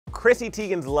Chrissy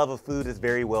Teigen's love of food is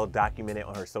very well documented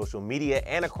on her social media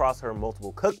and across her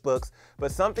multiple cookbooks,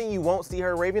 but something you won't see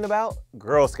her raving about?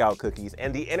 Girl Scout cookies,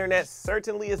 and the internet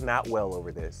certainly is not well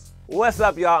over this. What's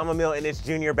up, y'all? I'm Emil and it's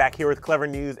Junior back here with Clevver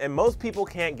News, and most people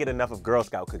can't get enough of Girl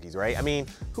Scout cookies, right? I mean,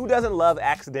 who doesn't love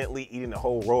accidentally eating a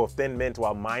whole row of Thin Mints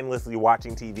while mindlessly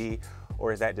watching TV?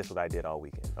 Or is that just what I did all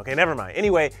weekend? Okay, never mind.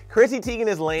 Anyway, Chrissy Teigen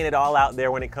is laying it all out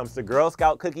there when it comes to Girl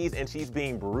Scout cookies, and she's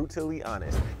being brutally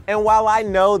honest. And while I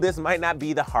know this might not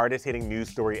be the hardest hitting news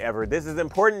story ever, this is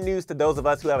important news to those of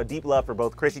us who have a deep love for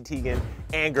both Chrissy Teigen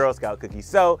and Girl Scout cookies.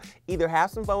 So either have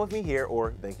some fun with me here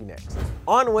or thank you next.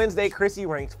 On Wednesday, Chrissy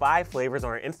ranked 5 flavors on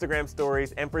her Instagram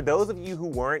stories, and for those of you who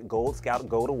weren't Gold Scout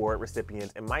Gold Award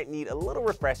recipients and might need a little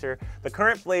refresher, the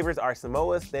current flavors are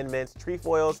Samoas, Thin Mints,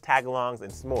 Trefoils, Tagalongs,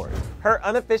 and S'mores. Her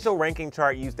unofficial ranking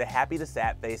chart used a happy to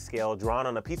sad face scale drawn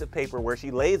on a piece of paper where she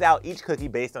lays out each cookie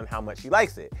based on how much she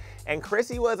likes it. And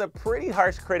Chrissy was a pretty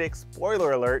harsh critic,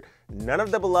 spoiler alert, none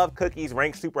of the beloved cookies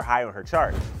ranked super high on her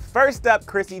chart. First up,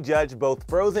 Chrissy judged both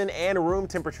frozen and room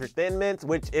temperature Thin Mints,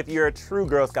 which if you're a true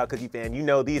Girl Scout cookie fan, you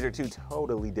know these are two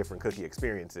totally different cookie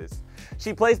experiences.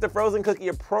 She placed the frozen cookie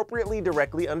appropriately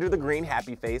directly under the green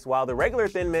happy face, while the regular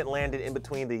Thin Mint landed in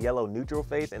between the yellow neutral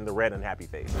face and the red unhappy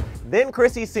face. Then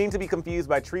Chrissy seemed to be confused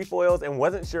by Trefoils and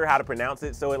wasn't sure how to pronounce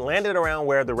it, so it landed around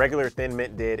where the regular Thin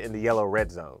Mint did in the yellow red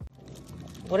zone.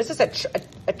 What is this,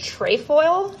 a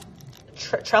trefoil?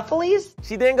 Truffles?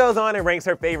 She then goes on and ranks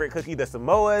her favorite cookie, the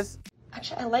Samoas.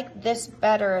 Actually, I like this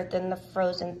better than the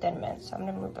frozen Thin Mint, so I'm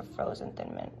gonna move the frozen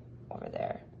Thin Mint over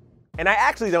there. And I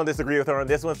actually don't disagree with her on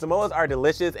this one. Samoas are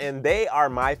delicious and they are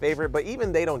my favorite, but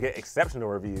even they don't get exceptional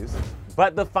reviews.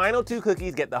 But the final 2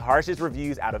 cookies get the harshest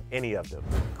reviews out of any of them.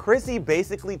 Chrissy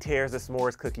basically tears the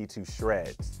S'mores cookie to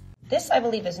shreds. This, I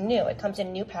believe, is new. It comes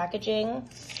in new packaging.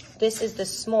 This is the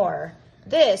s'more.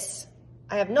 This,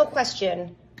 I have no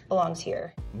question, belongs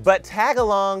here. But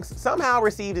Tagalongs somehow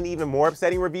received an even more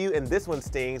upsetting review, and this one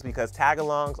stings because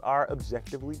Tagalongs are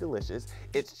objectively delicious.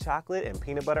 It's chocolate and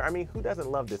peanut butter. I mean, who doesn't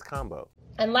love this combo?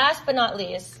 And last but not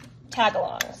least,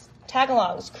 Tagalongs.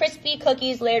 Tagalongs, crispy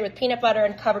cookies layered with peanut butter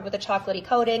and covered with a chocolatey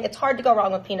coating. It's hard to go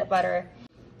wrong with peanut butter,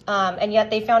 and yet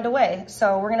they found a way.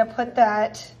 So we're gonna put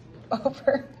that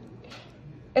over.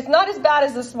 It's not as bad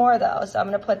as the s'more though, so I'm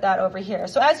gonna put that over here.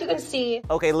 So as you can see...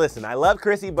 Okay, listen, I love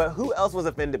Chrissy, but who else was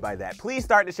offended by that? Please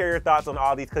start to share your thoughts on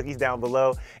all these cookies down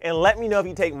below, and let me know if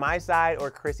you take my side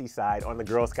or Chrissy's side on the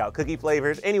Girl Scout cookie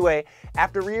flavors. Anyway,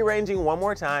 after rearranging one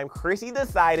more time, Chrissy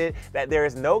decided that there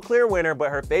is no clear winner, but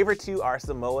her favorite 2 are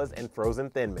Samoas and frozen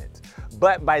Thin Mints.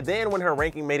 But by then, when her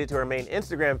ranking made it to her main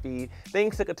Instagram feed,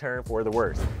 things took a turn for the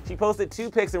worse. She posted 2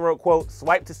 pics and wrote, quote,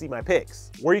 "Swipe to see my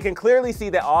pics," where you can clearly see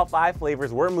that all 5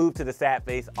 flavors were moved to the sad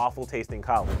face, awful tasting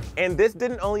column. And this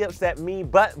didn't only upset me,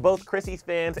 but both Chrissy's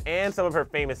fans and some of her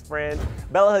famous friends.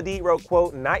 Bella Hadid wrote,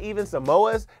 quote, "Not even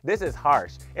Samoas? This is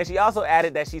harsh." And she also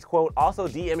added that she's, quote, "also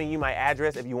DMing you my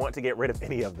address if you want to get rid of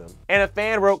any of them." And a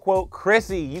fan wrote, quote,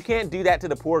 "Chrissy, you can't do that to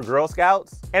the poor Girl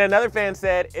Scouts." And another fan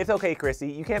said, "It's okay,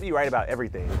 Chrissy, you can't be right about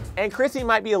everything." And Chrissy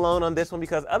might be alone on this one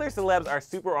because other celebs are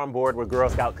super on board with Girl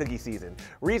Scout cookie season.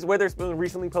 Reese Witherspoon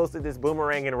recently posted this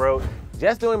boomerang and wrote,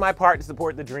 "Just doing my part to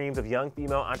support the dreams of young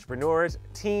female entrepreneurs,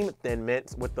 Team Thin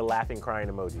Mints," with the laughing crying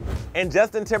emoji. And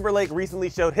Justin Timberlake recently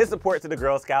showed his support to the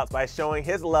Girl Scouts by showing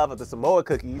his love of the Samoa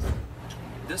cookies.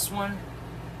 This one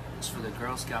is for the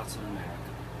Girl Scouts of America.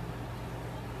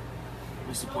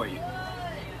 We support you.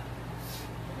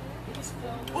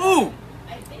 Ooh!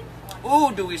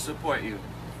 Ooh, do we support you?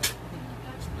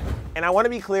 And I want to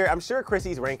be clear, I'm sure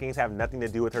Chrissy's rankings have nothing to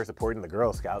do with her supporting the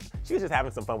Girl Scouts. She was just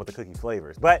having some fun with the cookie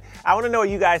flavors. But I want to know what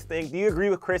you guys think. Do you agree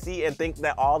with Chrissy and think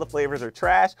that all the flavors are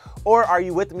trash? Or are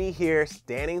you with me here,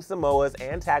 standing Samoas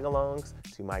and Tagalongs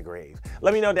to my grave?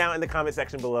 Let me know down in the comment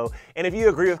section below. And if you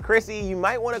agree with Chrissy, you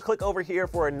might want to click over here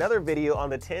for another video on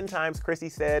the 10 times Chrissy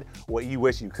said what you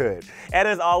wish you could. And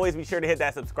as always, be sure to hit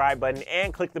that subscribe button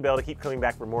and click the bell to keep coming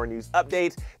back for more news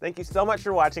updates. Thank you so much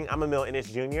for watching. I'm Emil and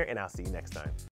it's Junior, and I'll see you next time.